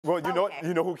Well,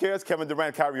 you know who cares? Kevin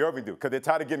Durant, Kyrie Irving do, because they're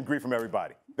tired of getting grief from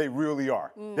everybody. They really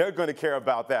are. They're going to care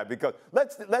about that because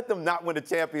let them not win a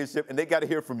championship, and they got to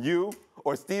hear from you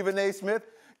or Stephen A. Smith.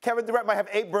 Kevin Durant might have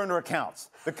 8 burner accounts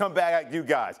to come back at you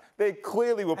guys. They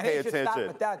clearly will pay attention. Stop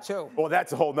with that too. Well,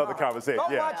 that's a whole nother conversation.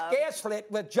 Don't watch Gaslit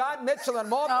with John Mitchell and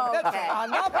Mark Mitchell.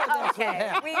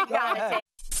 We got it.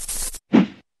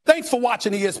 Thanks for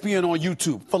watching ESPN on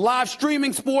YouTube. For live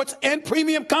streaming, sports, and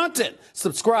premium content,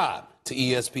 subscribe to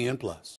ESPN+.